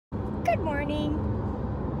Good morning.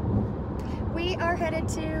 We are headed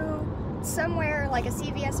to somewhere like a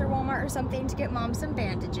CVS or Walmart or something to get Mom some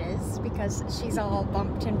bandages because she's all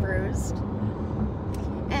bumped and bruised.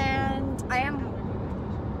 And I'm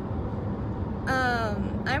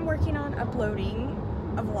working on uploading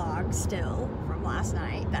a vlog still from last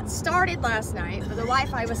night. That started last night, but the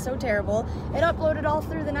Wi-Fi was so terrible. It uploaded all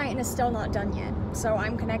through the night and is still not done yet. So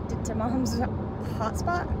I'm connected to Mom's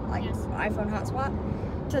hotspot, like iPhone hotspot,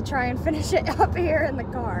 to try and finish it up here in the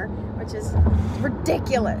car, which is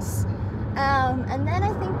ridiculous. And then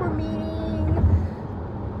I think we're meeting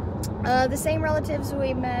the same relatives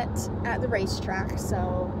we met at the racetrack,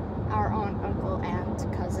 so our aunt, uncle, and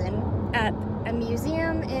cousin at a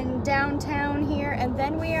museum in downtown here, and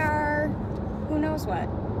then we are, who knows what?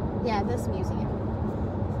 Yeah, this museum.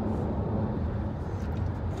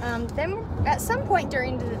 Then at some point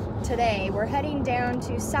during today, we're heading down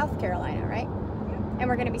to South Carolina, right? And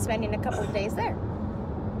we're going to be spending a couple of days there.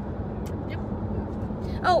 Yep.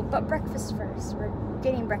 Oh, but breakfast first. We're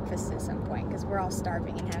getting breakfast at some point because we're all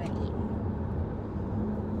starving and haven't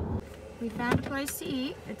eaten. We found a place to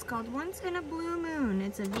eat. It's called Once in a Blue Moon.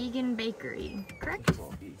 It's a vegan bakery, correct?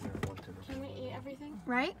 Can we eat everything?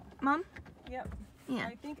 Right, Mom? Yep. Yeah.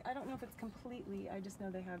 I don't know if it's completely, I just know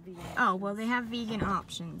they have vegan options. Oh, well, they have vegan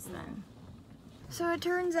options then. So it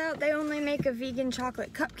turns out they only make a vegan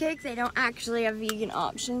chocolate cupcake. They don't actually have vegan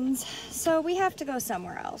options. So we have to go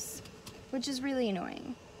somewhere else, which is really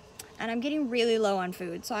annoying. And I'm getting really low on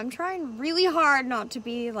food, so I'm trying really hard not to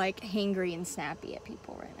be like hangry and snappy at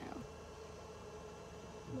people right now.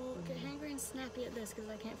 Well, get hangry and snappy at this because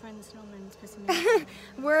I can't find the snowman. It's pissing me off.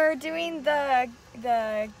 We're doing the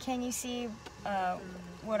Can You See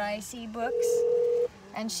What I See books,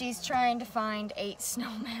 and she's trying to find 8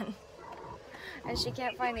 snowmen. And she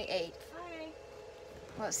can't find the 8th. Hi.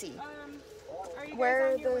 Let's see. Are you Where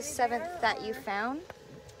guys on your the way 7th there, that or? you found?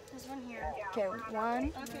 There's one here. Okay,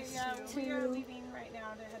 1, Okay, yeah, we are 2, leaving right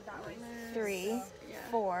now to head that way. 3, Yeah.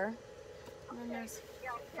 4, And then there's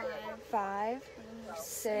 5, 5, and then there's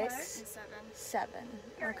 6, and 7. 7.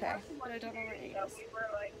 Okay. But I don't know where 8 is.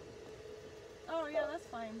 Oh, yeah, that's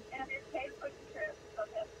fine. And it pays for the trip, so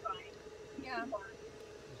that's fine. Yeah.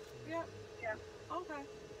 Yep. Yeah. Okay.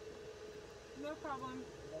 No problem.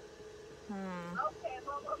 Okay,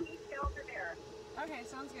 well, we'll meet you over there. Okay,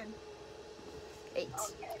 sounds good. 8.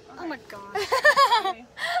 Okay. Oh my gosh. Okay.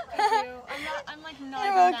 Thank you. I'm like not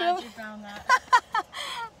You're even mad welcome. you found that.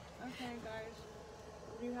 Okay, guys.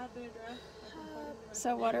 Do you have the address?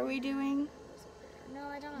 So what are we doing? No,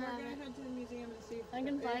 I don't We're have gonna it. head to the museum and see if I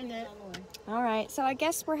can find anything's it. on the way. All right, so I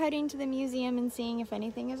guess we're heading to the museum and seeing if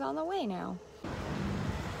anything is on the way now.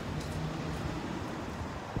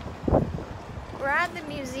 We're at the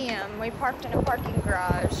museum. We parked in a parking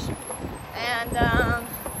garage and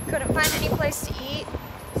couldn't find any place to eat.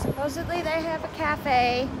 Supposedly they have a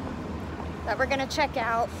cafe that we're gonna check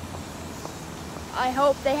out. I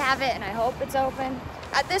hope they have it and I hope it's open.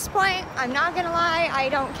 At this point, I'm not gonna lie, I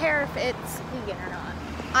don't care if it's vegan or not.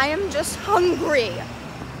 I am just hungry.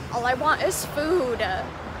 All I want is food. The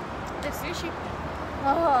sushi.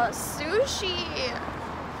 Oh, sushi.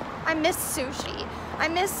 I miss sushi.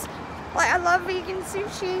 I love vegan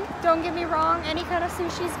sushi. Don't get me wrong, any kind of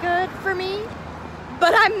sushi is good for me.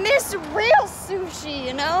 But I miss real sushi,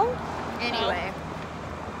 you know? Anyway,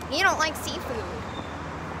 you don't like seafood.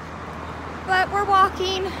 But we're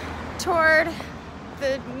walking toward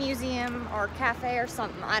the museum or cafe or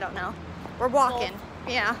something. I don't know. We're walking.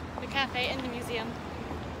 Yeah. The cafe and the museum.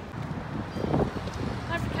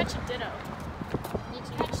 I have to catch a ditto. Need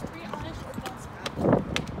to catch 3 Oddish or Bellsprout.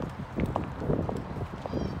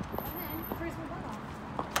 And then freeze my butt off.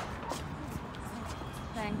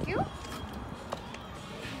 Thank you.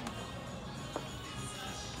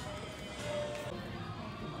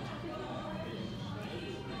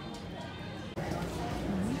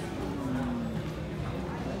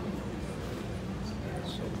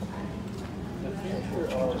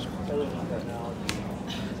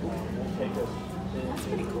 That's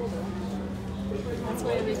pretty cool though. That's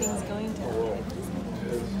where everything's going to.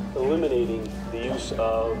 Eliminating the use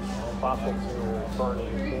of fossil fuel burning,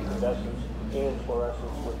 incandescents, and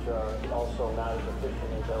fluorescents, which are also not as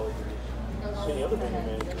efficient as LEDs. Many other big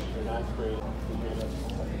advantages are not created.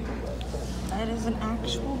 That is an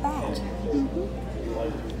actual bat.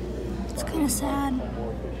 It's kind of sad.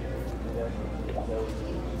 More efficient incandescents,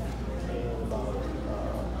 and about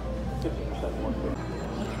 50% more efficient.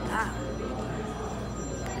 Ah.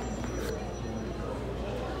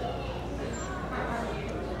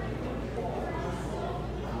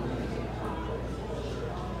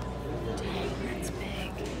 Dang, that's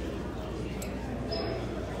big.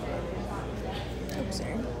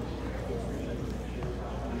 there.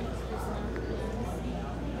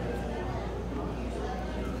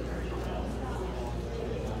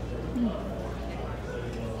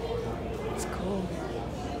 It's cool.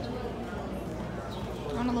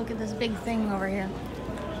 I want to look at this big thing over here.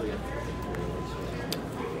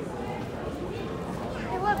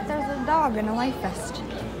 Hey, look, there's a dog in a life vest.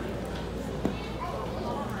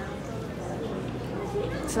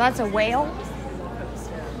 So that's a whale?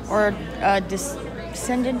 Or a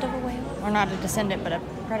descendant of a whale? Or not a descendant, but a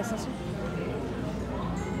predecessor?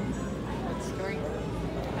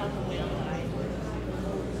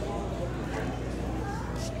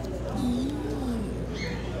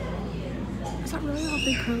 Is that really how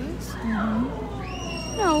big Crow is?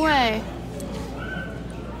 Mm-hmm. No way.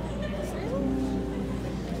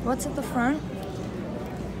 What's at the front?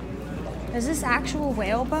 Is this actual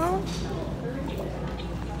whale bone?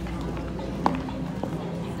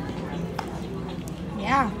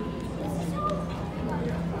 Yeah.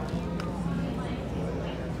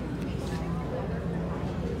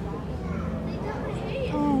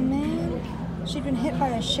 Oh man. She'd been hit by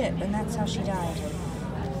a ship and that's how she died.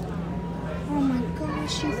 Oh my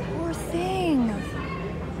gosh, you poor thing.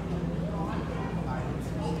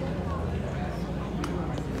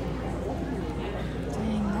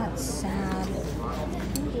 Dang, that's sad.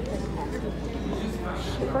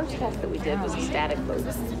 The first test that we did was a static load.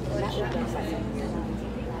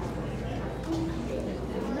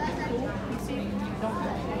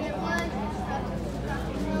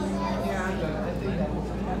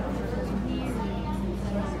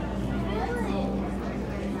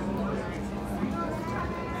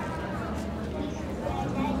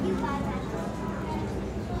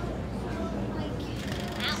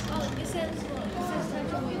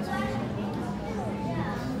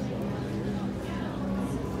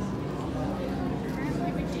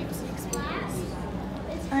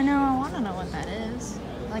 I know, I want to know what that is.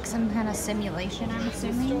 Like some kind of simulation, I'm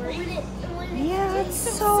assuming. Yeah, it's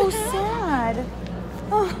so sad.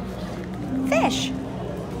 Oh, fish.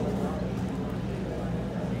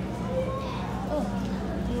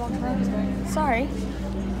 Sorry.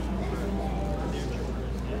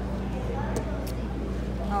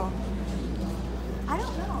 Oh. I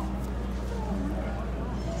don't know.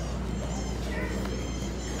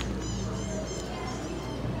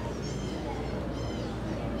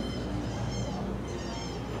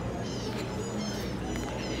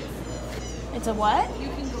 It's a what? You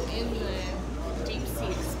can go in the deep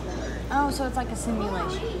sea explorer. Oh, so it's like a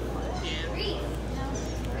simulation.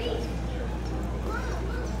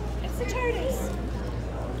 It's the TARDIS.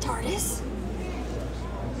 TARDIS?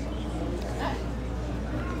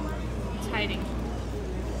 It's hiding.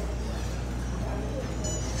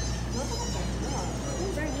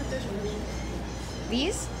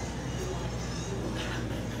 These?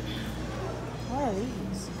 What are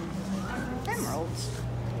these? Emeralds.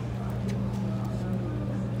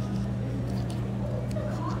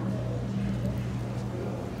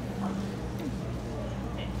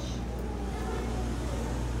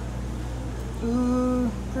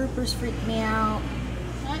 Ooh, groupers freak me out.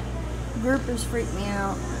 What? Groupers freak me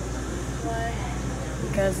out. What?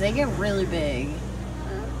 Because they get really big.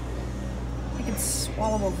 They could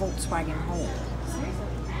swallow a Volkswagen whole. Seriously?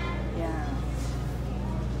 Yeah.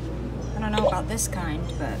 I don't know about this kind,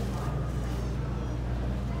 but...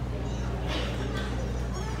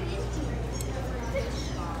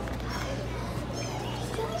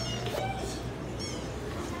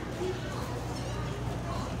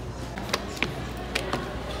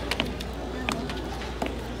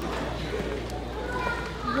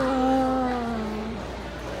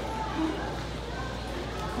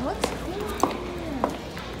 What's cool?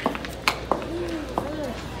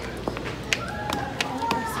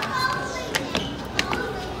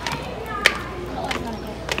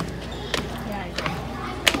 Yeah, I agree.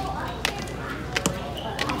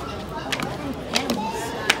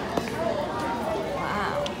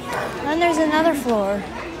 Wow. Then there's another floor.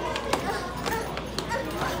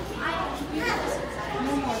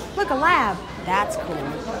 Look, a lab. That's cool.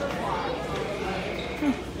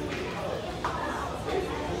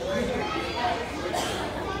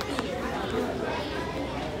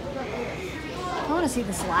 I want to see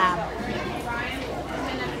this lab.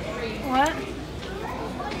 What?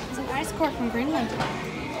 It's an ice core from Greenland.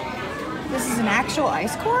 This is an actual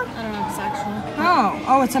ice core? I don't know if it's actual.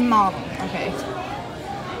 Oh, it's a model. Okay.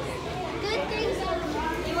 Good things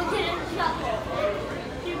you will get in trouble.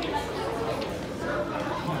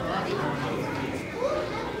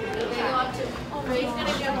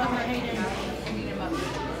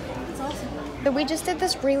 It's awesome. So we just did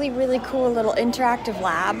this really, really cool little interactive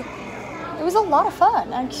lab. It was a lot of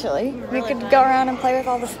fun, actually. We could go around and play with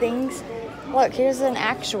all the things. Look, here's an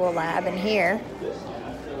actual lab in here.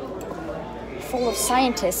 Full of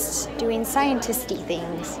scientists doing scientisty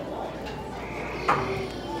things.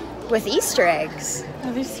 With Easter eggs.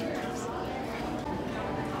 Oh, Easter eggs.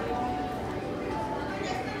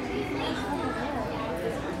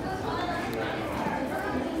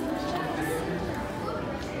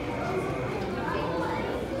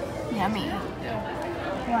 Yummy.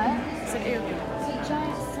 What? It's an ew.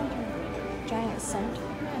 Giant center.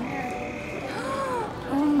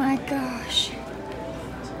 Oh my gosh.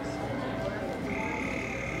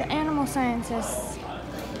 The animal sciences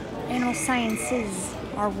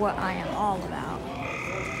are what I am all about.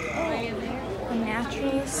 The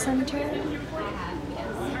naturalist center.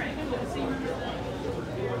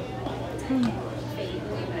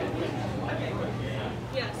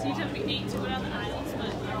 Yeah, so you took me 8 to go down the aisles,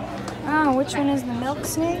 but Oh, which one is the milk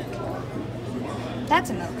snake? That's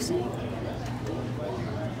a milk snake.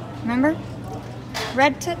 Remember?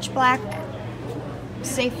 Red touch black,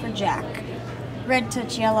 safe for Jack. Red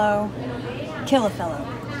touch yellow, kill a fellow.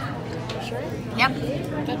 Sure? Yep.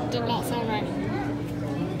 That did not sound right.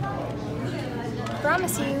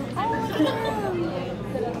 Promise you. Oh, look at them.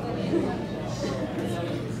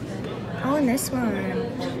 Oh, and this one.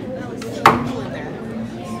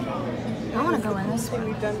 I want to go in this one.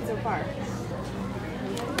 we've done so far.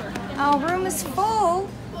 Oh, room is full.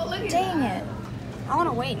 Dang it. I want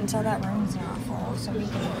to wait until that room's not full so we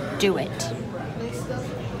can do it.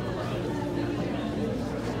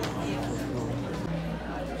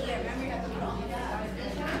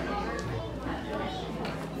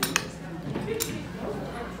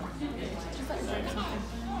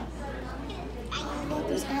 Look,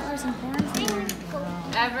 there's antlers and horns in there.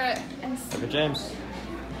 Everett. Hey, James.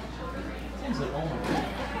 This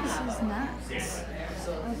is nuts.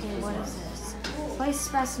 Okay, what is this? Place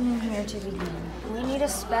specimen here to begin. We need a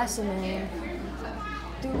specimen.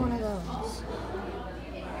 Do one of those.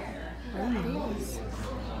 Nice.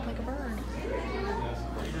 Like a bird.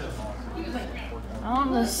 Oh,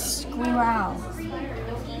 the squirrel.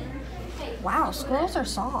 Wow, squirrels are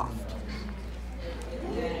soft.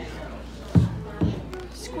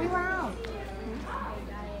 Squirrel.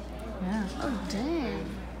 Yeah. Oh, dang.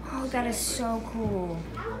 Oh, that is so cool.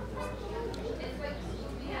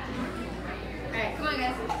 Alright, come on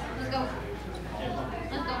guys. Let's go.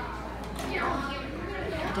 Let's go.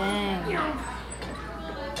 Dang.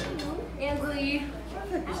 Ansley.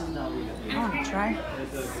 I want to try.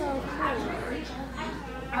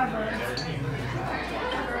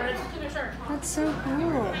 That's so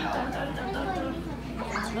cool.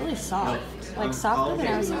 It's really soft. Like softer than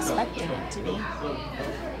I was expecting it to be.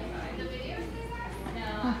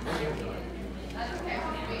 Huh.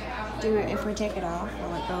 Do it if we take it off,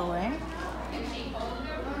 will it go away?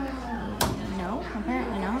 No,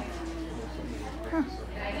 apparently not. Huh.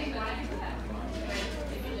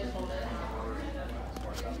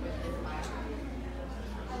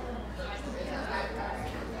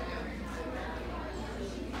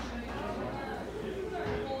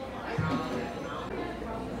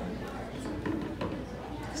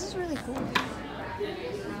 This is really cool.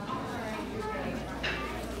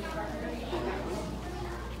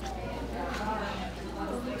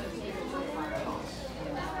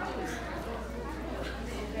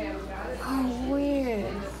 Oh,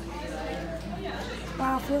 weird.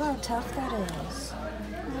 Wow, feel how tough that is.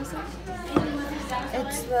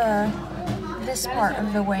 It's this part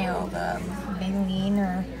of the whale, the baleen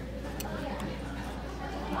or...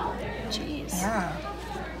 Jeez. Yeah.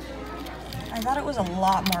 I thought it was a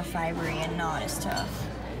lot more fibery and not as tough.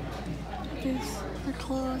 These are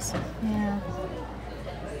claws. Yeah.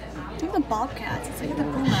 I think the bobcats. It's like the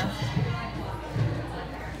puma.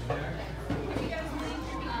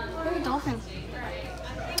 Look at the dolphin.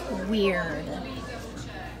 Weird.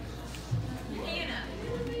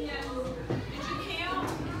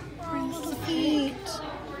 This is a pig.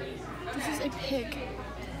 This is a pig.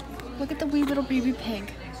 Look at the wee little baby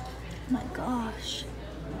pig. Oh my gosh.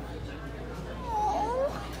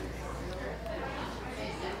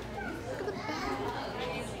 Look at the back.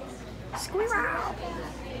 Squirrel.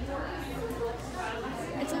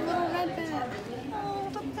 It's a little red bat. Oh,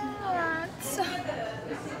 the bats.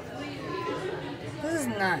 This is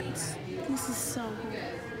nuts. This is so cool.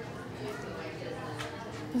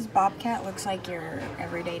 This bobcat looks like your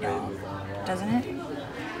everyday dog, doesn't it?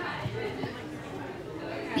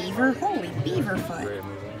 Beaver? Holy beaver foot.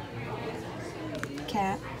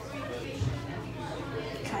 Cat.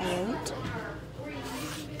 Coyote.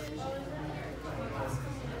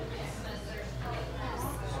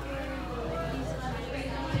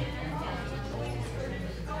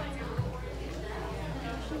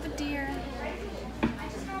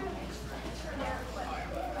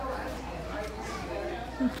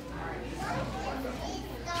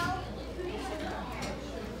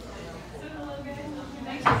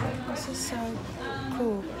 is so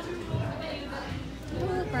cool.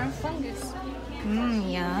 Ooh, brown fungus.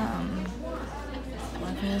 Yum.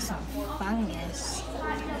 Love me some fungus.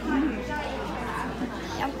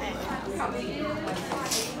 Yum. Look,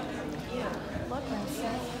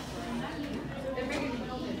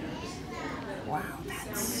 Wow,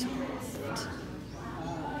 that's sweet.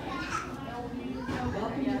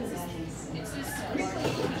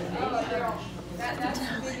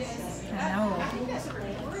 I know.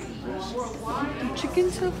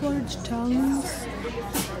 chickens have large tongues.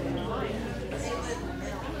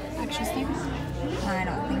 Interesting. I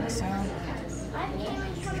don't think so.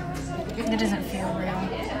 It doesn't feel real.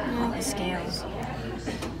 Like the scales. Oh,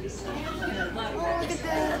 look at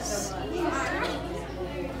this.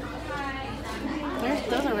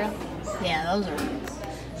 Those are real. Yeah, those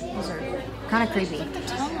are kind of creepy. The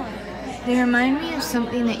tongue on it. They remind me of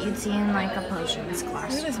something that you'd see in like a potions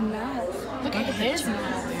class. Look at his mouth. Look at his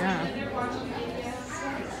mouth. Yeah.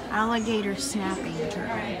 Alligator snapping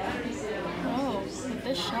turtle. Oh, with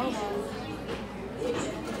this shell though.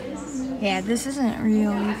 Yeah, this isn't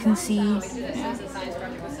real. You can see. Yeah.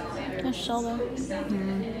 This shell though.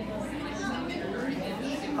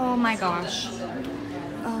 Oh my gosh.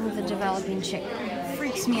 Oh, the developing chick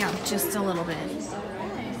freaks me out just a little bit.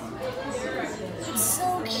 It's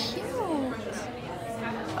so cute.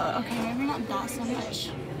 Okay, maybe not that so much.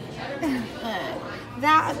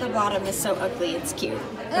 That at the bottom is so ugly, it's cute.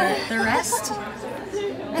 But the rest,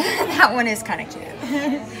 that one is kind of cute.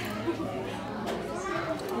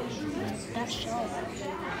 That shell.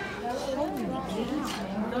 Holy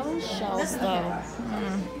cow. Those shells though.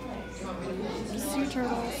 Sea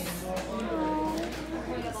turtles.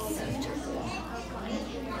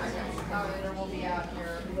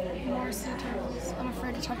 More sea turtles. I'm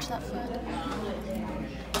afraid to touch that foot.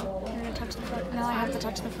 I'm gonna touch the foot. Now I have to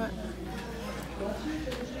touch the foot.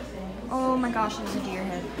 Oh my gosh, there's a deer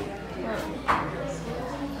head.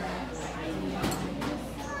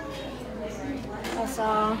 I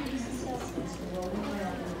saw.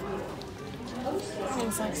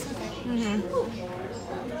 Insects.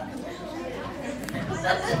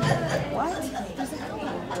 What?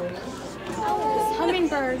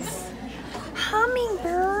 Hummingbirds.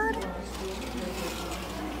 Hummingbird?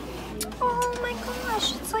 Oh my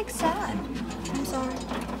gosh, it's like sad. I'm sorry.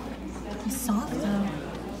 It's soft though.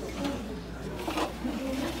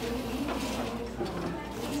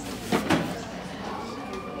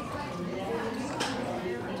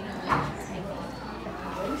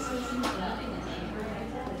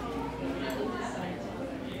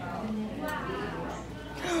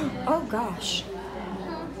 Oh gosh.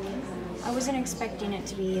 I wasn't expecting it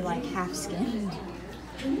to be like half skinned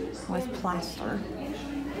with plaster.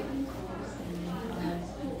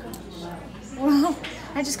 Well,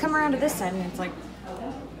 I just come around to this side and it's like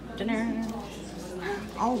dinner.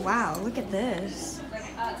 Oh wow, look at this.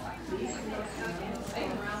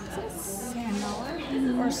 Sand dollar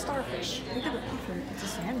or a starfish? Look at the puffer. It's a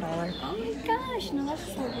sand dollar. Oh my gosh, no, that's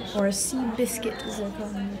a starfish. Or a sea biscuit as they're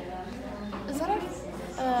calling Is that a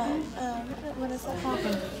what is that called?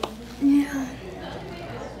 Yeah.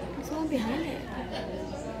 There's one behind it.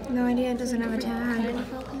 No idea, it doesn't have a tag. Tiny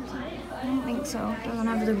falcons. I don't think so. It doesn't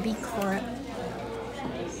have the beak for it.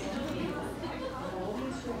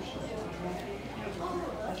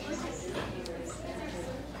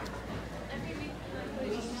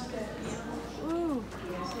 Ooh,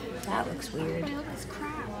 that looks weird. Hey, look at this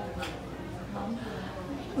crab.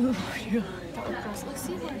 Ooh, yeah. That would gross. Look,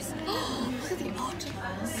 seahorse. Look at the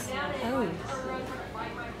octopus. Oh.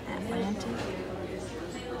 Atlantic.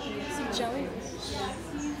 See jellyfish.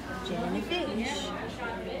 Jellyfish.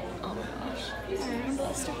 Oh my gosh. Alright, I'm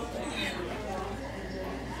blessed over there.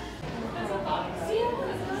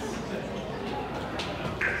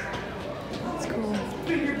 That's cool.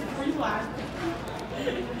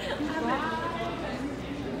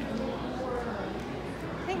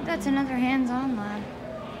 I think that's another hands-on lab.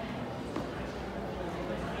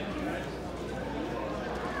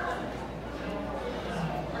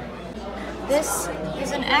 This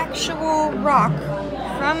is an actual rock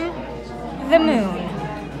from the moon.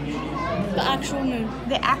 The actual moon.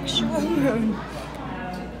 The actual moon.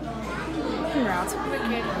 Moon rock.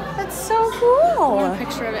 Wicked. That's so I want cool. a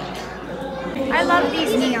picture of it. I love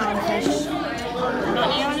these neon fish. Not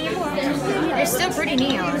neon anymore. They're still pretty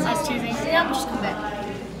neon. I was teasing. Yeah, I'm just coming back.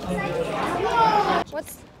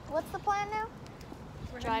 What's the plan now?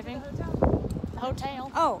 We're driving. The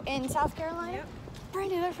hotel. Oh, in South Carolina? Yep.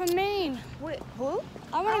 Brandy, they're from Maine. Wait, who?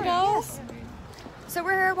 I want to go. Yes. So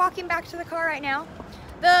we're here walking back to the car right now.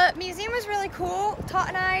 The museum was really cool. Todd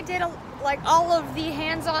and I did like all of the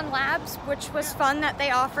hands-on labs, which was fun that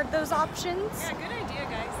they offered those options. Yeah, good idea,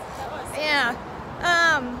 guys. That was. Yeah.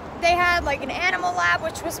 They had like an animal lab,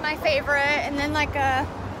 which was my favorite, and then like a,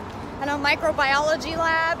 I don't know, microbiology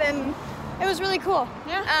lab, and it was really cool.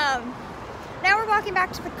 Yeah. Now we're walking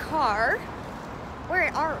back to the car.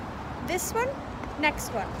 Where are, this one? Next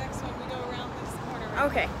one. Next one, we go around this corner. Right?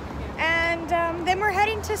 Okay. And then we're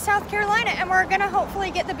heading to South Carolina, and we're gonna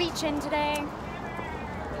hopefully get the beach in today.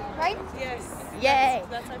 Right? Yes. Yay!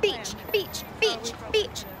 That's our Beach, plan. beach, beach,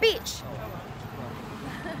 beach, beach.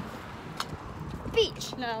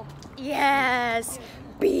 Beach. No. Yes,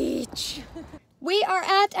 beach. We are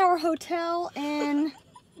at our hotel in,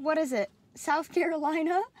 what is it, South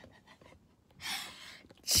Carolina?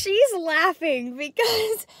 She's laughing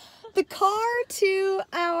because the car to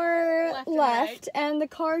our left and the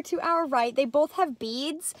car to our right, they both have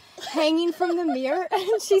beads hanging from the mirror.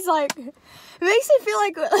 And she's like, it makes me feel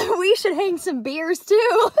like we should hang some beers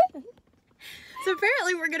too. So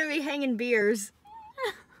apparently we're gonna be hanging beers.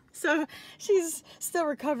 So she's still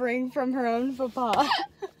recovering from her own faux pas.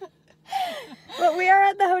 But we are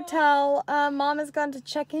at the hotel. Mom has gone to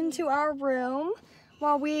check into our room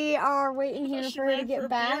while we are waiting here for her to get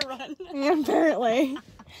back. Yeah, apparently.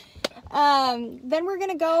 Then we're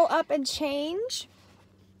gonna go up and change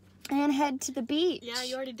and head to the beach. Yeah,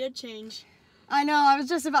 you already did change. I know, I was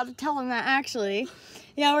just about to tell him that actually.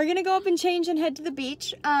 Yeah, we're gonna go up and change and head to the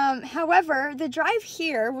beach. However, the drive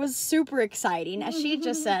here was super exciting. As she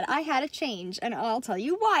just said, I had to change, and I'll tell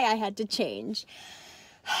you why I had to change.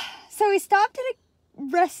 So we stopped at a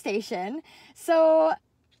rest station so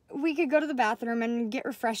we could go to the bathroom and get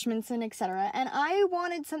refreshments and etc. And I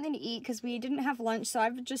wanted something to eat because we didn't have lunch, so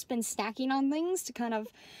I've just been snacking on things to kind of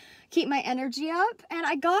keep my energy up. And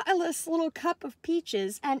I got this little cup of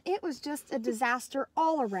peaches, and it was just a disaster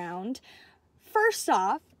all around. First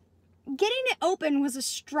off, getting it open was a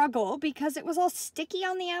struggle because it was all sticky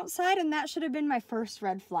on the outside, and that should have been my first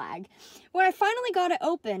red flag. When I finally got it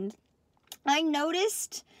opened, I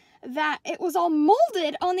noticed that it was all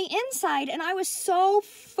molded on the inside, and I was so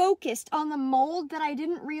focused on the mold that I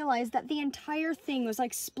didn't realize that the entire thing was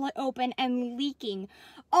like split open and leaking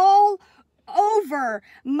all over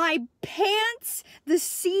my pants, the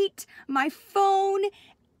seat, my phone,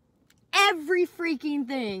 every freaking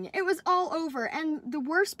thing. It was all over, and the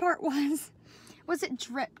worst part was it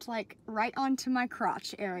dripped like right onto my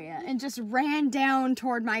crotch area and just ran down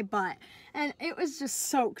toward my butt, and it was just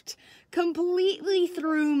soaked completely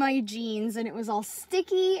through my jeans, and it was all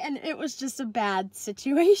sticky, and it was just a bad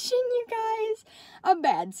situation, you guys. A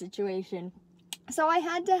bad situation. So I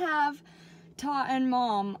had to have Ta and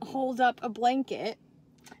Mom hold up a blanket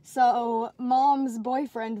so Mom's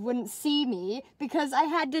boyfriend wouldn't see me, because I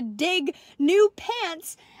had to dig new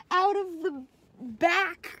pants out of the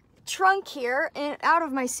back trunk here and out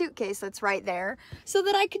of my suitcase that's right there so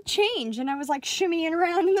that I could change. And I was like shimmying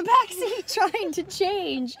around in the back seat trying to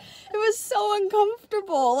change. It was so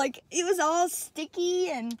uncomfortable. Like, it was all sticky,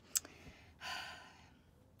 and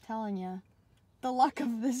telling you, the luck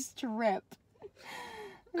of this trip.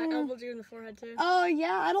 I elbowed you in the forehead too. Oh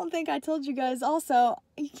yeah, I don't think I told you guys also.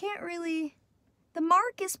 You can't really, the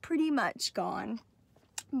mark is pretty much gone.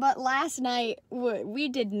 But last night, we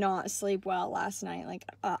did not sleep well last night, like,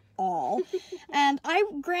 at all. And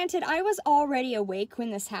granted, I was already awake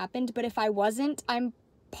when this happened, but if I wasn't, I'm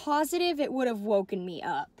positive it would have woken me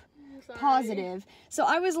up. Positive. So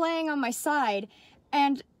I was laying on my side,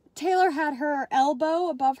 and Taylor had her elbow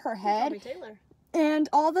above her head. Call me Taylor. And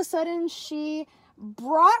all of a sudden, she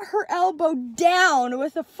brought her elbow down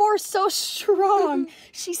with a force so strong.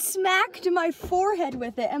 She smacked my forehead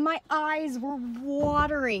with it, and my eyes were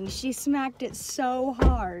watering. She smacked it so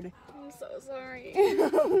hard. I'm so sorry.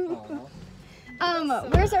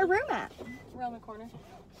 Where's our room at? Around the corner.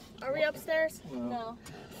 Are we upstairs? No.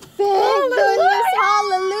 Thank goodness,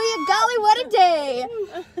 hallelujah, golly, what a day.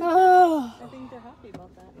 Oh. I think they're happy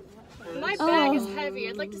about that. My bag is heavy.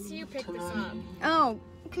 I'd like to see you pick this up. Oh,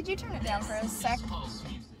 could you turn it down for a sec?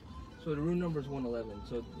 So the room number is 111,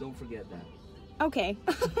 so don't forget that. Okay.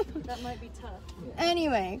 That might be tough.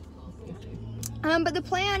 Anyway. But the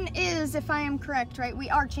plan is, if I am correct, right, we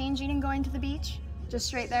are changing and going to the beach? Just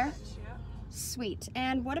straight there? Yeah. Sweet.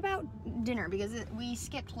 And what about dinner? Because we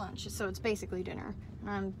skipped lunch, so it's basically dinner.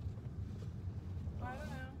 I don't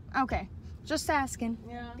know. Okay. Just asking.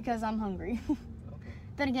 Yeah. Because I'm hungry.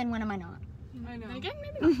 Then again, when am I not? I know. And again,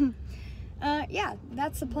 maybe not. Yeah,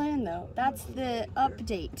 that's the plan though. That's the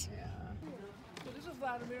update. So this is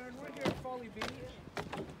Vladimir, and we're here at Folly Beach.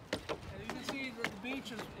 And you can see that the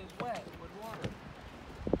beach is wet with water.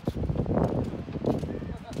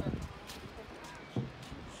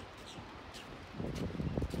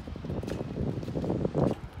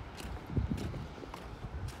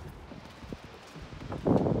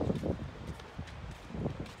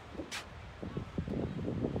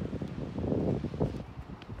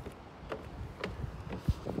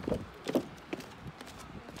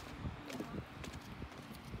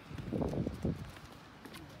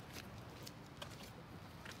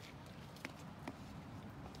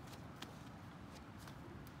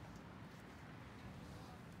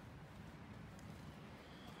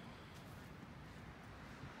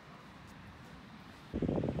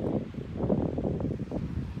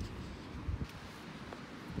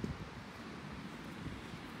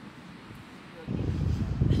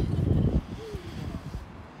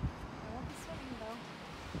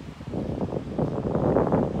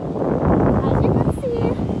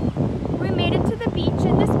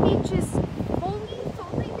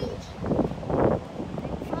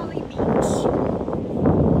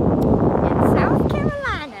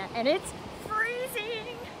 and it's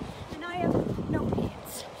freezing, and I have no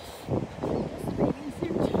pants. Just a bathing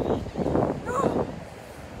suit. Oh.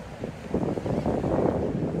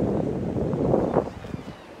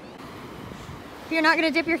 You're not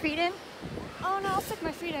gonna dip your feet in? Oh no, I'll stick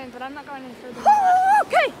my feet in, but I'm not going any further. Oh,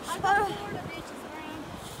 okay. Florida beaches around.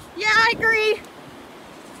 Yeah, I agree.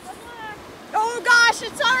 Oh gosh,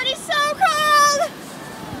 it's already so cold.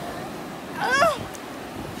 Oh.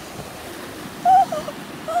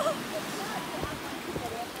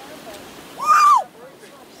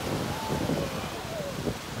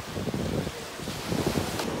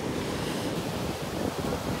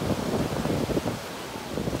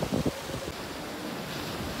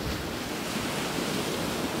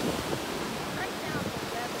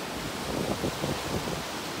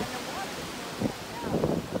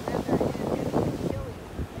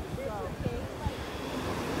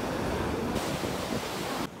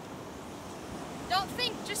 Don't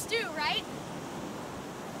think, just do, right?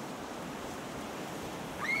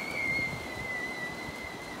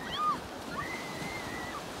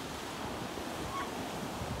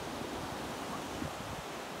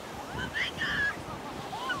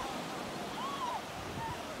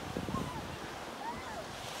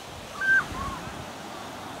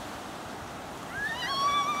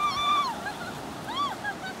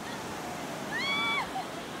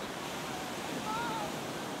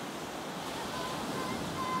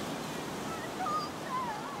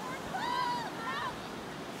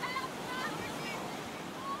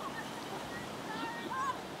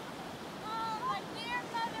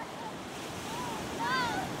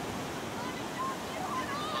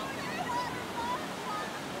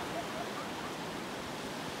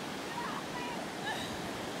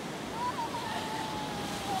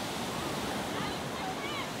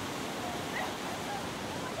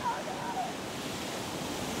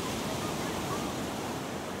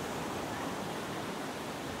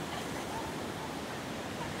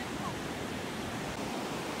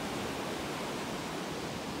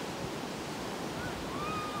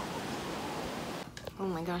 Oh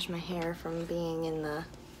my gosh, my hair from being in the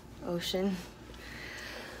ocean.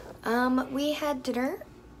 We had dinner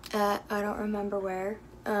at, I don't remember where.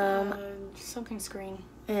 Something screen.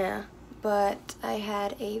 Yeah, but I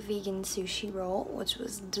had a vegan sushi roll, which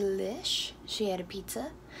was delish. She had a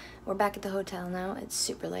pizza. We're back at the hotel now. It's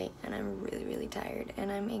super late and I'm really, really tired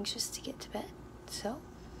and I'm anxious to get to bed. So,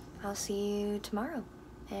 I'll see you tomorrow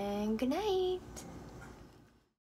and good night.